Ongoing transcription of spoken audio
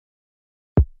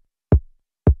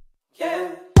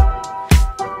Yeah.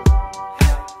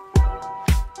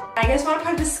 I just want to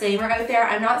put a disclaimer out there.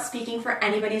 I'm not speaking for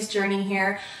anybody's journey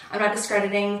here. I'm not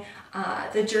discrediting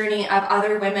the journey of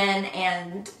other women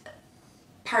and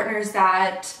partners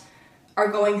that are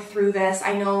going through this.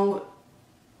 I know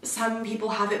some people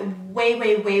have it way,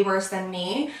 way, way worse than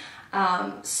me.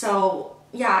 So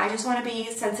yeah, I just want to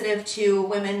be sensitive to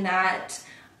women that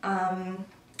have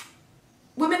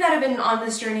been on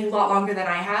this journey a lot longer than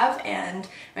I have, and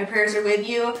my prayers are with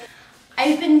you.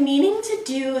 I've been meaning to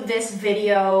do this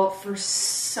video for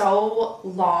so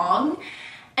long,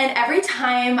 and every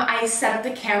time I set up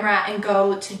the camera and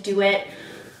go to do it,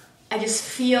 I just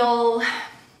feel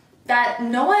that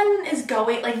no one is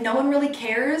going, like no one really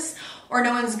cares, or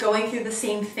no one's going through the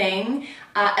same thing,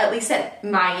 at least at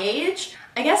my age.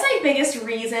 I guess my biggest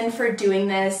reason for doing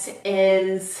this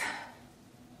is,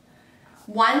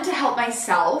 one, to help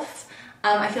myself.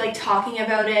 I feel like talking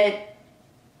about it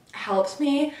helps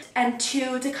me, and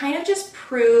two, to kind of just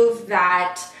prove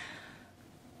that,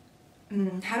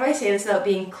 how do I say this without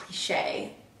being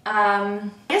cliche? I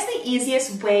guess the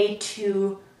easiest way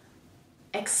to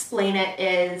explain it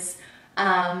is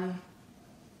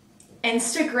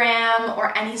Instagram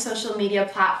or any social media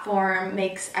platform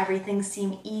makes everything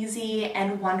seem easy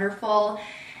and wonderful,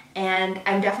 and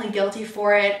I'm definitely guilty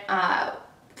for it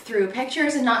through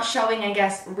pictures and not showing, I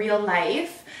guess, real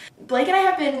life. Blake and I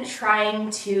have been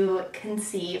trying to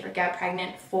conceive or get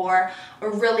pregnant for a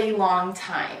really long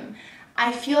time.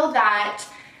 I feel that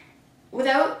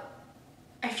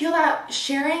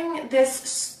sharing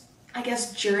this, I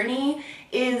guess, journey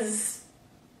is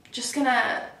just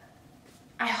gonna,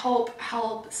 I hope,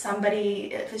 help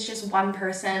somebody, if it's just one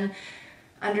person,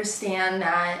 understand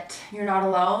that you're not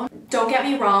alone. Don't get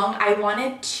me wrong, I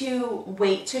wanted to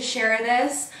wait to share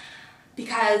this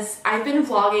because I've been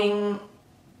vlogging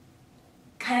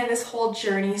kind of this whole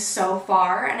journey so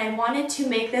far, and I wanted to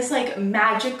make this like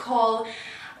magical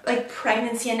like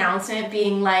pregnancy announcement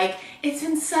being like, it's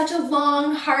been such a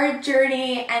long, hard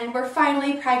journey and we're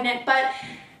finally pregnant, but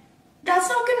that's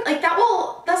not gonna, like,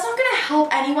 that's not gonna help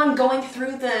anyone going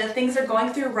through the things they're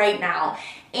going through right now.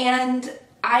 And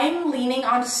I'm leaning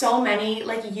on so many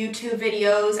like YouTube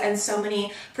videos and so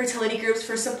many fertility groups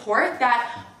for support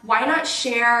that why not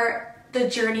share the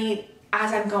journey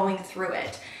as I'm going through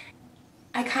it.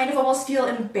 I kind of almost feel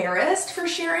embarrassed for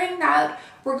sharing that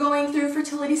we're going through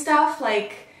fertility stuff.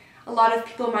 Like, a lot of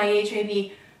people my age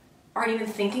maybe aren't even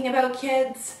thinking about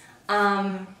kids.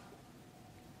 I'm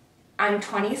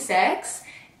 26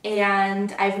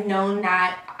 and I've known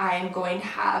that I'm going to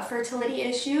have fertility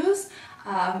issues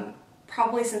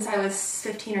probably since I was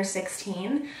 15 or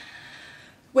 16,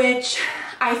 which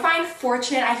I find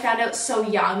fortunate I found out so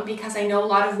young, because I know a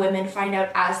lot of women find out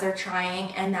as they're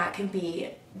trying, and that can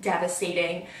be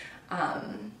devastating. I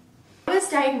was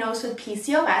diagnosed with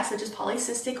PCOS, which is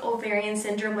polycystic ovarian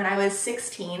syndrome, when I was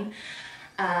 16.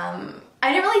 I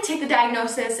didn't really take the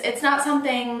diagnosis. It's not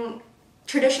something,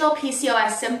 traditional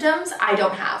PCOS symptoms I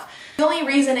don't have. The only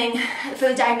reasoning for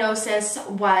the diagnosis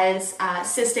was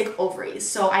cystic ovaries.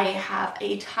 So I have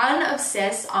a ton of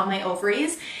cysts on my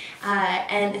ovaries,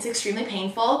 and it's extremely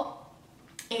painful,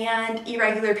 and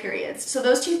irregular periods. So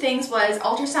those two things was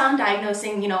ultrasound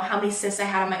diagnosing, you know, how many cysts I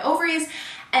had on my ovaries,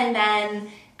 and then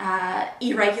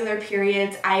irregular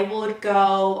periods. I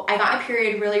got my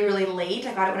period really, really late.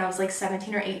 I got it when I was like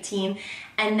 17 or 18,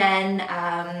 and then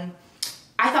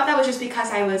I thought that was just because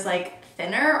I was like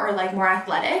thinner or like more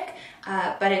athletic,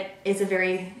 but it is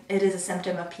a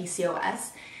symptom of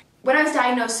PCOS. When I was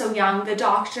diagnosed so young, the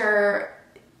doctor,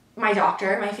 my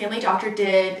family doctor,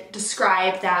 did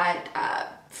describe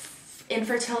that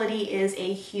infertility is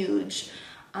a huge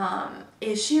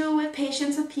issue with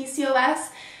patients with PCOS.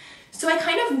 So I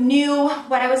kind of knew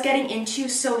what I was getting into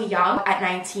so young. At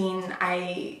 19,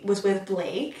 I was with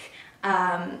Blake.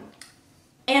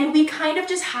 And we kind of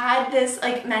just had this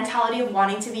like mentality of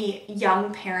wanting to be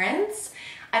young parents.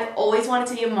 I've always wanted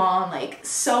to be a mom, like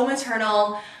so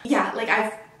maternal. Yeah,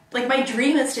 like my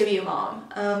dream is to be a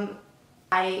mom.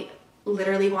 I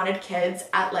literally wanted kids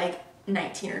at like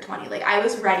 19 or 20. Like, I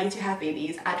was ready to have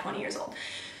babies at 20 years old.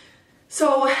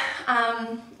 So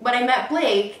when I met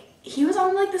Blake, he was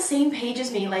on like the same page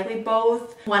as me. Like, we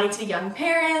both wanted to be young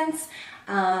parents.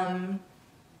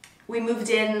 We moved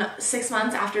in 6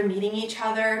 months after meeting each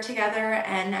other together,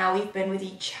 and now we've been with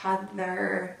each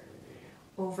other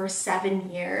over 7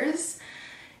 years.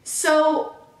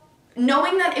 So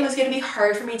knowing that it was going to be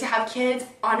hard for me to have kids,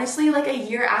 honestly, like a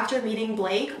year after meeting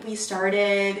Blake, we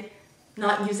started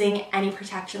not using any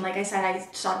protection. Like I said, I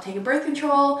stopped taking birth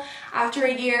control after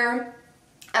a year.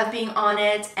 of being on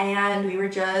it, and we were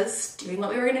just doing what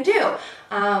we were gonna do.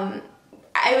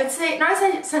 I would say, not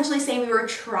essentially say we were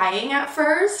trying at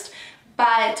first,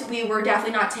 but we were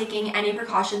definitely not taking any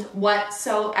precautions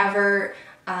whatsoever,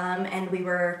 and we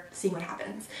were seeing what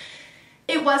happens.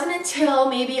 It wasn't until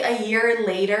maybe a year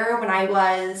later, when I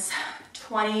was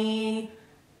 20,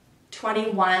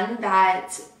 21,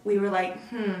 that we were like,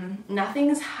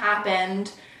 nothing's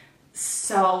happened.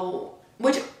 So,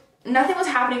 nothing was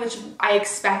happening, which I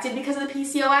expected because of the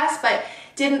PCOS, but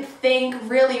didn't think,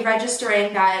 really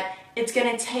registering that it's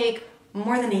gonna take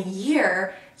more than a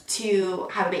year to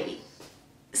have a baby.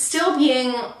 Still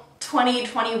being 20,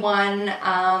 21,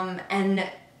 and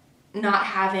not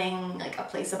having like a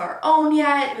place of our own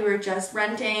yet. We were just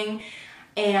renting,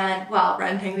 and we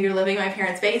were living in my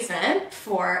parents' basement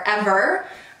forever.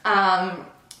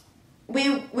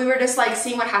 We were just like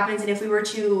seeing what happens, and if we were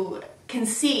to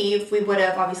conceive, we would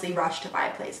have obviously rushed to buy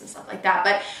a place and stuff like that,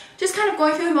 but just kind of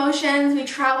going through the motions. We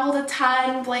traveled a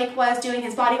ton. Blake was doing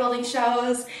his bodybuilding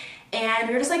shows, and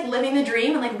we were just like living the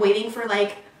dream and like waiting for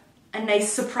like a nice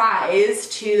surprise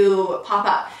to pop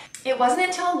up. It wasn't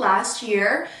until last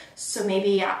year, so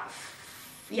maybe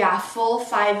full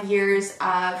 5 years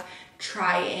of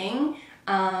trying,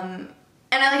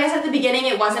 and like I said at the beginning,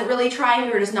 it wasn't really trying.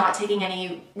 We were just not taking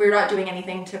we were not doing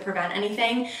anything to prevent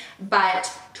anything.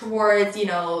 But towards,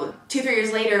 2-3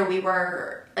 years later,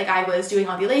 I was doing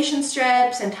ovulation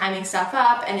strips and timing stuff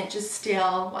up, and it just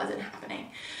still wasn't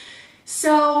happening.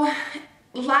 So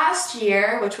last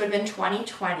year, which would have been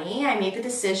 2020, I made the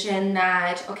decision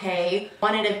that, okay,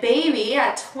 wanted a baby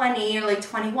at 20 or like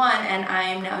 21, and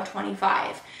I'm now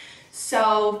 25.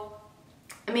 So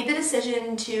I made the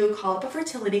decision to call up a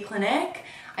fertility clinic.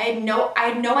 I had no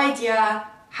idea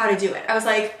how to do it. I was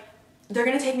like, they're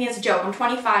gonna take me as a joke. I'm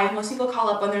 25. Most people call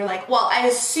up when they're like, I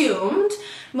assumed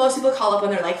most people call up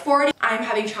when they're like 40. I'm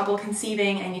having trouble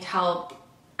conceiving, I need help.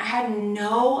 I had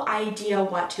no idea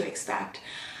what to expect.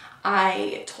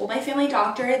 I told my family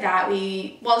doctor that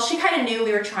she kind of knew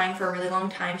we were trying for a really long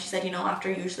time. She said,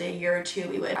 after usually a year or two,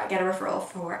 we would get a referral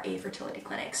for a fertility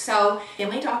clinic. So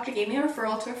family doctor gave me a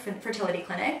referral to a fertility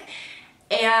clinic,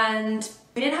 and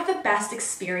we didn't have the best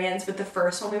experience with the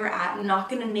first one we were at. I'm not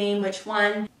going to name which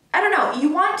one. I don't know.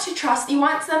 You want to trust, you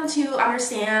want them to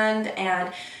understand,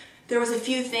 and there was a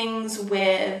few things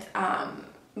with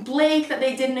Blake that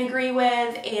they didn't agree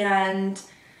with, and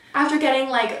after getting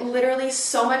like literally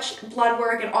so much blood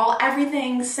work and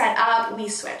everything set up, we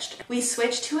switched. We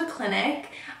switched to a clinic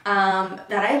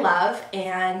that I love,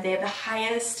 and they have the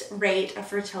highest rate of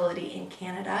fertility in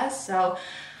Canada. So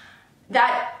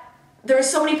there were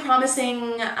so many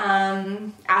promising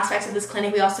aspects of this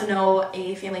clinic. We also know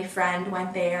a family friend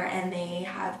went there, and they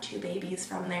have 2 babies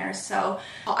from there. So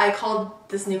I called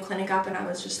this new clinic up, and I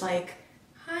was just like,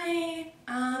 hi,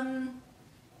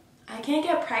 I can't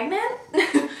get pregnant,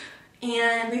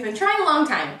 and we've been trying a long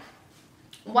time.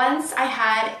 Once I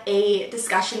had a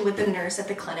discussion with the nurse at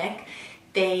the clinic,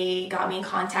 they got me in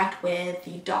contact with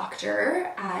the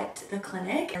doctor at the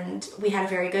clinic, and we had a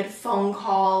very good phone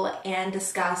call and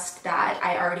discussed that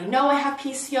I already know I have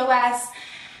PCOS,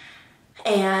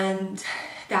 and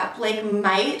that Blake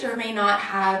might or may not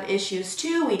have issues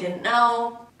too. We didn't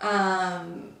know.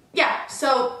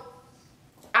 So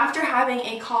after having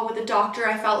a call with the doctor,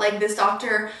 I felt like this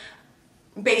doctor,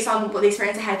 based on the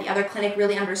experience I had at the other clinic,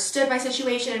 really understood my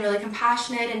situation and really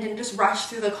compassionate, and didn't just rush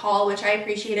through the call, which I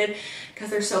appreciated because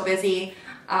they're so busy.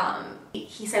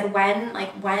 He said,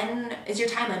 when is your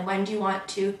timeline? When do you want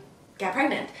to get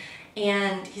pregnant?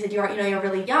 And he said, you're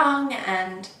really young.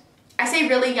 And I say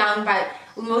really young, but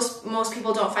most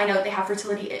people don't find out they have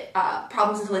fertility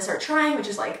problems until they start trying, which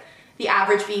is like the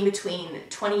average being between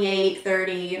 28,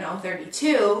 30,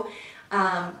 32.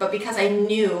 But because I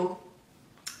knew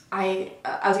I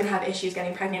was gonna have issues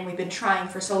getting pregnant, we've been trying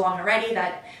for so long already,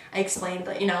 that I explained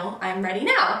that, I'm ready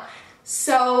now.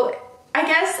 So I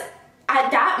guess at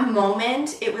that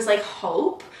moment, it was like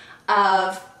hope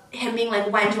of him being like,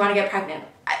 when do you want to get pregnant?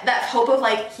 That hope of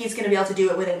like, he's gonna be able to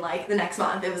do it within like the next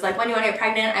month. It was like, when do you want to get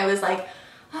pregnant? I was like,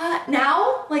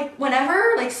 now, like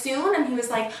whenever, like soon. And he was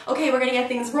like, okay, we're gonna get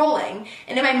things rolling.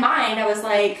 And in my mind, I was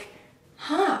like,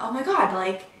 oh my God,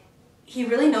 like he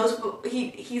really knows,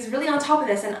 he's really on top of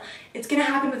this, and it's gonna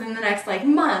happen within the next like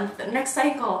month, the next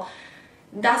cycle.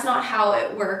 That's not how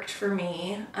it worked for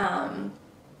me.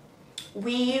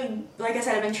 Like I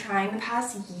said, I've been trying the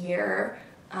past year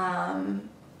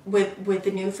with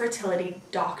the new fertility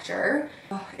doctor.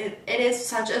 It's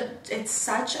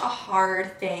such a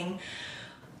hard thing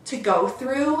to go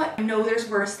through. I know there's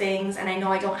worse things, and I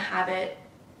know I don't have it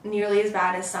nearly as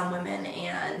bad as some women,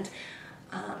 and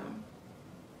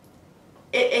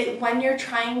when you're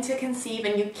trying to conceive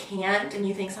and you can't, and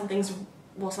you think something is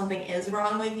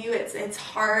wrong with you, it's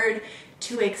hard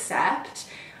to accept,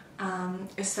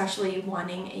 especially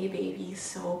wanting a baby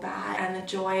so bad. And the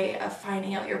joy of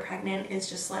finding out you're pregnant is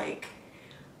just like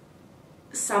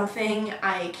something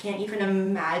I can't even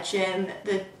imagine,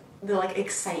 the like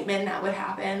excitement that would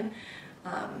happen.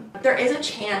 There is a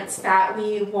chance that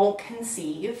we won't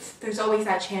conceive. There's always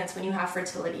that chance when you have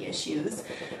fertility issues.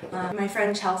 My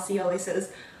friend Chelsea always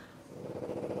says,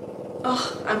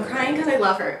 oh, I'm crying because I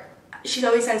love her. She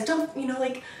always says, don't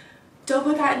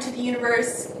put that into the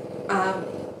universe.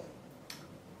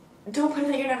 Don't put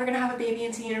that you're never gonna have a baby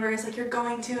into the universe, like you're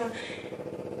going to.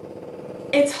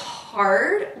 It's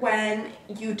hard when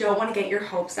you don't want to get your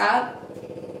hopes up.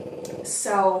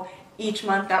 So each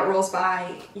month that rolls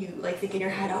by, you like think in your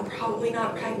head, oh, probably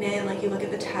not pregnant. Like you look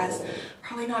at the test,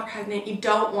 probably not pregnant. You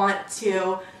don't want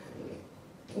to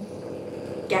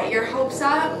get your hopes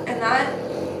up, and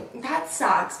that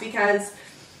sucks, because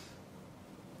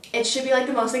it should be like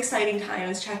the most exciting time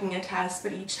is checking a test,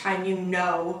 but each time you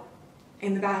know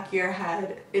in the back of your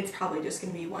head it's probably just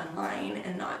going to be one line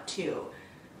and not two,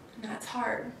 and that's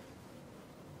hard.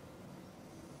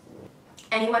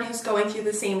 Anyone who's going through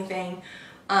the same thing,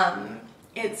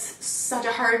 it's such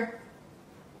a hard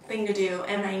thing to do,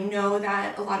 and I know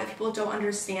that a lot of people don't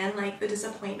understand like the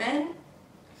disappointment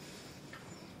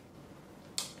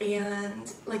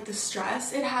and like the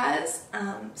stress it has.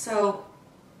 So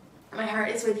my heart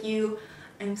is with you.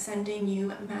 I'm sending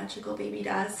you magical baby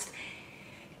dust,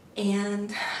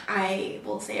 and I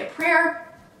will say a prayer.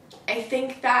 I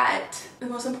think that the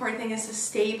most important thing is to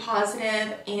stay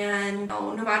positive, and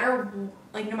no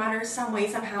matter some way,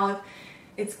 somehow,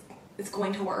 it's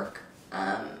going to work.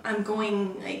 I'm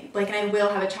going and I will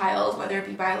have a child, whether it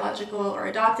be biological or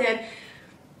adopted.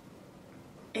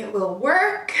 It will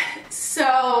work.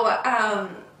 So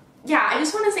yeah, I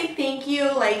just want to say thank you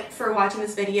for watching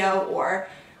this video or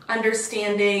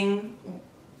understanding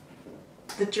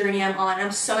the journey I'm on.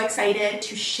 I'm so excited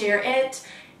to share it,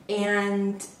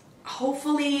 and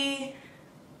hopefully,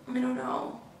 I don't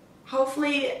know,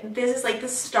 hopefully this is like the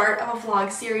start of a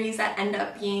vlog series that end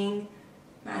up being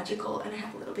magical and I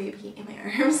have a little baby in my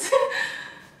arms.